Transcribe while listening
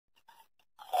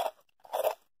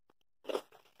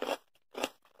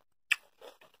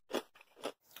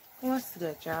What's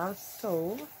good, y'all?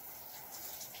 So,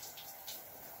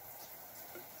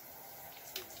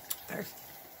 I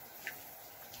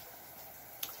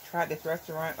tried this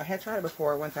restaurant. I had tried it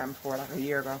before, one time before, like a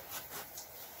year ago,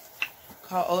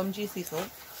 called OMG Seafood.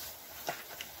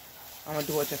 I'm gonna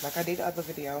do it just like I did the other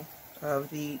video of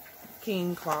the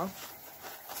king claw.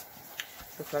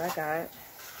 That's what I got.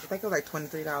 I think it was like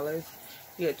 $23.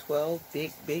 You get 12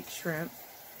 big shrimp,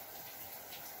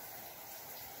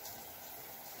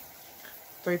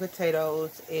 3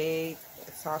 potatoes, egg,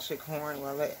 sausage corn.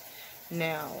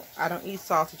 Now I don't eat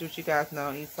sausage, which you guys know.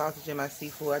 I don't eat sausage in my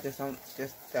seafood. I just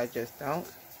don't.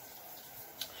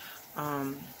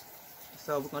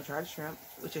 So we're gonna try the shrimp,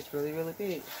 which is really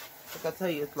big. Like I tell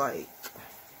you, it's like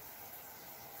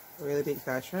a really big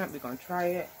size shrimp. We're gonna try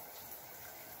it.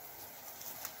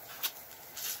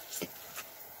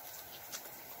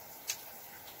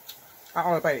 I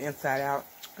always bite it inside out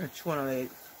and chew on the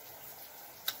legs.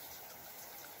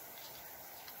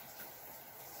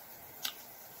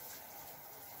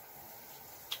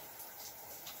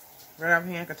 Right up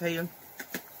here, I can tell you,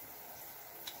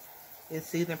 it's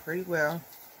seasoned pretty well.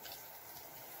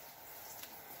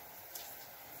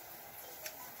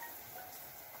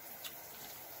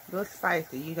 A little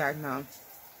spicy, you guys know.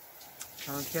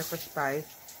 I don't care for spice.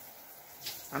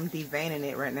 I'm deveining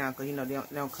it right now because you know they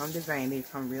don't come deveined. They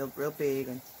come real big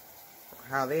and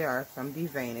how they are. So I'm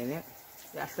deveining it.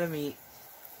 That's the meat.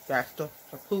 That's the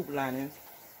poop lining.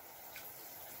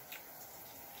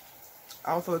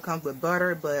 Also, it comes with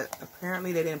butter, but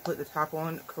apparently they didn't put the top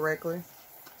on correctly.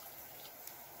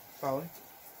 So,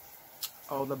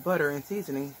 all the butter and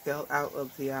seasoning fell out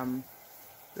of the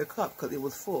cup because it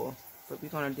was full. But we're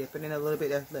gonna dip it in a little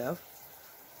bit that's left.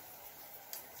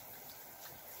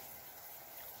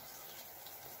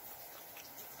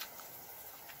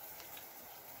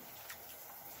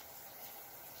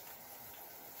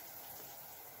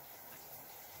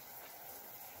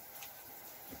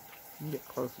 Get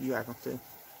close so you guys can see.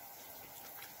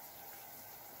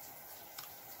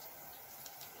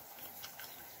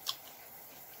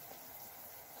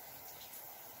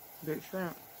 Big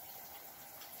shrimp.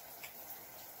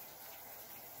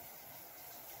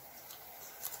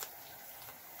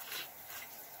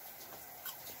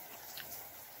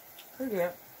 Pretty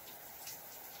good.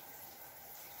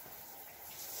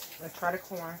 Let's try the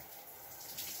corn.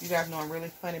 You guys know I'm really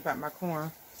funny about my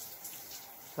corn.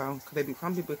 So, because they be,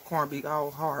 some people's corn be all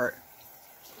hard.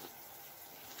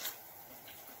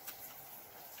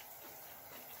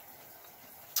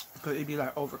 Because it be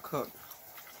like overcooked.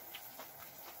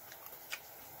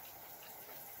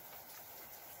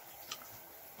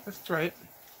 It's straight.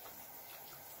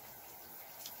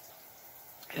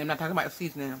 And I'm not talking about the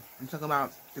seasoning. I'm talking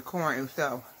about the corn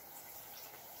itself.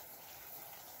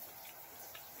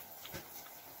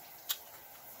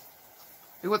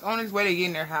 It was on its way to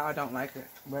getting there how I don't like it.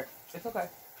 But it's okay.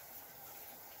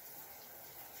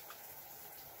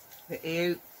 The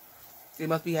egg, they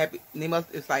must be happy.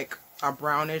 It's like a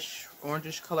brownish,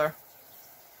 orangish color.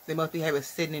 They must be having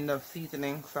sitting in the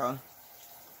seasoning, so.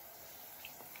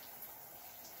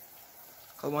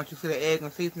 Because once you see the egg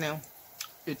and seasoning,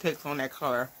 it takes on that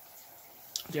color.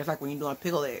 Just like when you're doing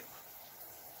pickled eggs.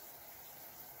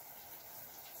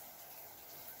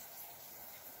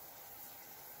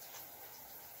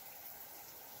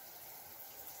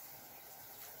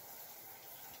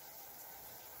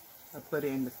 I put it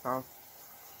in the sauce.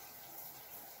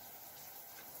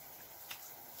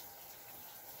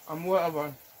 I'm more of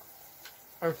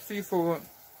a seafood,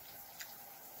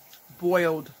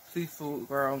 boiled seafood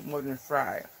girl more than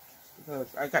fried.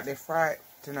 Because I got that fried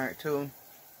tonight too.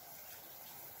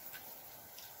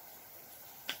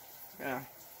 Yeah.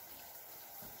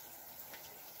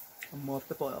 I'm more of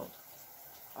the boiled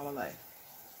all my life.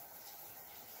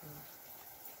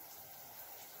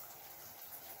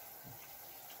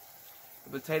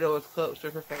 The potato is cooked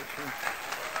to perfection.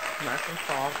 Nice and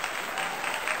soft.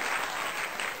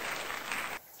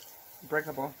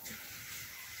 Breakable.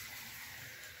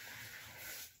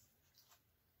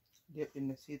 Dipped in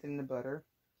the seasoning the butter.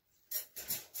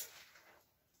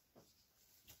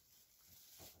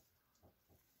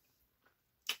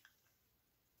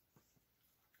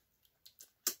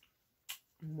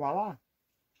 Voila.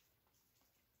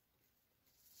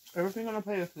 Everything on the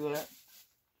plate is good.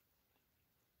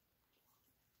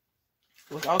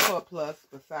 It was also a plus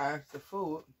besides the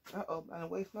food. Uh-oh, I done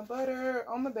waste my butter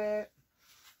on my bed.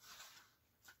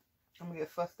 I'm gonna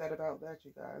get fussed at about that,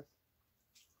 you guys.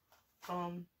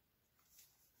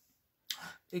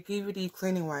 They give you these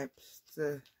cleaning wipes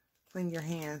to clean your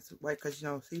hands, like, because you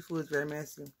know seafood is very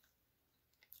messy.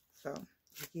 So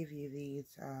they give you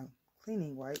these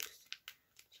cleaning wipes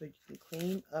so you can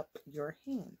clean up your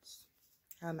hands.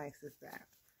 How nice is that?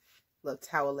 Little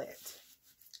towelette.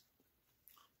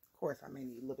 Of course, I may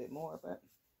need a little bit more, but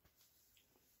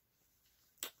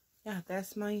yeah,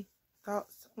 that's my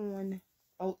thoughts on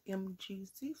OMG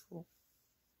Seafood.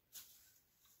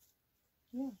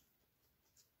 Yeah.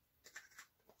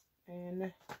 And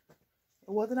it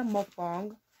wasn't a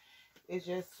mukbang. It's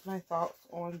just my thoughts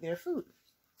on their food.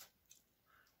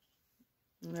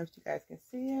 I don't know if you guys can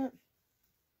see it.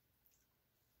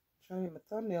 I'm trying to make my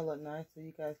thumbnail look nice so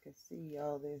you guys can see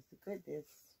all this goodness.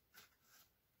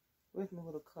 With my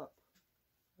little cup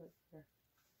right there.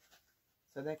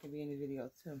 So that can be in the video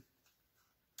too.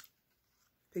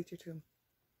 Picture too.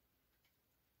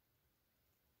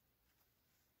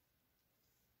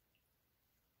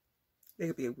 It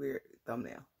could be a weird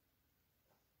thumbnail.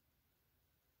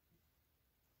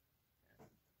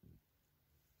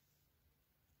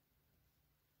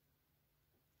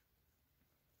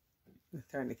 Let's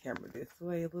turn the camera this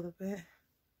way a little bit.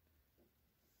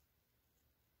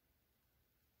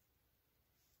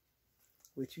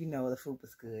 Which you know the food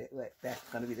was good, but that's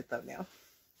going to be the thumbnail.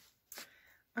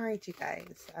 Alright, you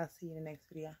guys. I'll see you in the next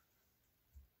video.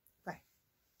 Bye.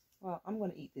 Well, I'm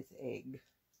going to eat this egg.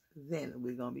 Then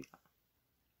we're going to be fine.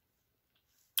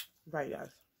 Bye,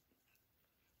 guys.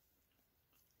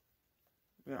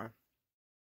 Yeah.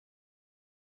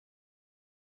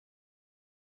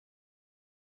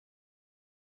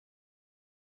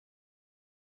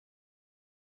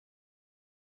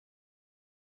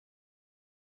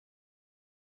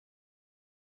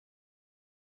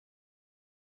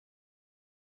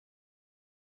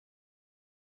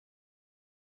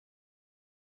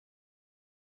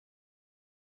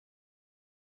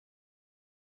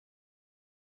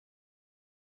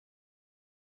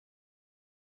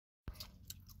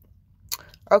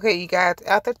 Okay, you guys,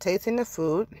 after tasting the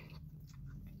food,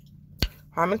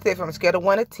 I'm going to say from a scale of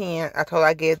 1 to 10, I told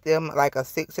I gave them like a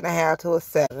 6.5 to a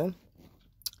 7.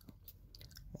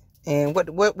 And what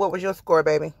was your score,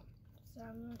 baby?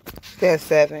 7. That's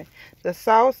 7. The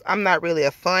sauce, I'm not really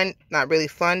fond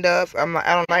of.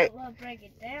 I don't like. Break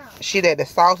it down. The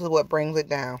sauce is what brings it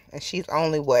down, and she's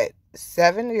only what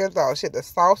 7 years old. The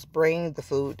sauce brings the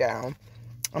food down.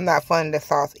 I'm not fond of the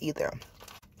sauce either.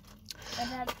 I'm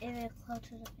not even close to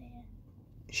the fan.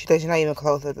 She's not even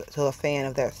close to a fan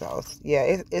of that sauce. Yeah,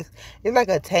 it's like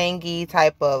a tangy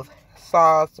type of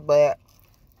sauce, but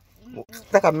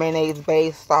it's like a mayonnaise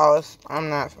based sauce. I'm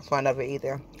not fond of it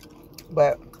either.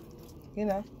 But you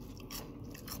know,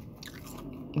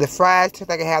 the fries taste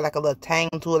like it had like a little tang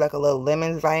to it, like a little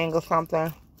lemon zing or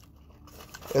something,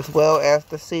 as well as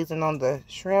the season on the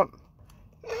shrimp.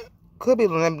 Could be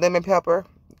lemon pepper,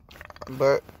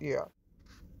 but yeah.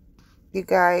 You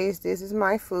guys, this is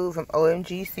my food from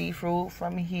OMG Seafood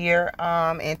from here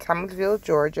in Thomasville,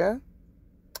 Georgia.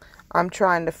 I'm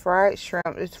trying the fried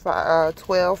shrimp. It's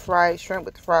 12 fried shrimp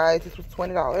with fries. This was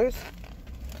 $20.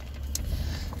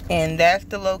 And that's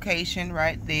the location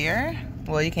right there.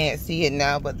 Well, you can't see it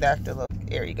now, but that's the location.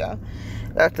 There you go.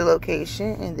 That's the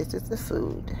location, and this is the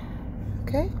food.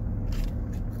 Okay?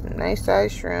 Nice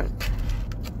size shrimp.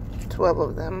 12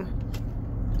 of them.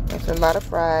 It's a lot of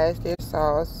fries. There's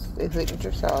sauce, there's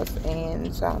signature sauce,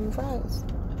 and some fries.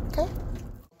 Okay?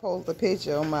 Post a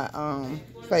picture on my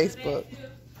Facebook.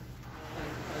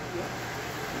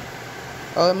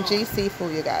 OMG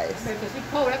Seafood, you guys. Because she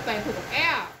pulled that thing to the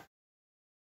air.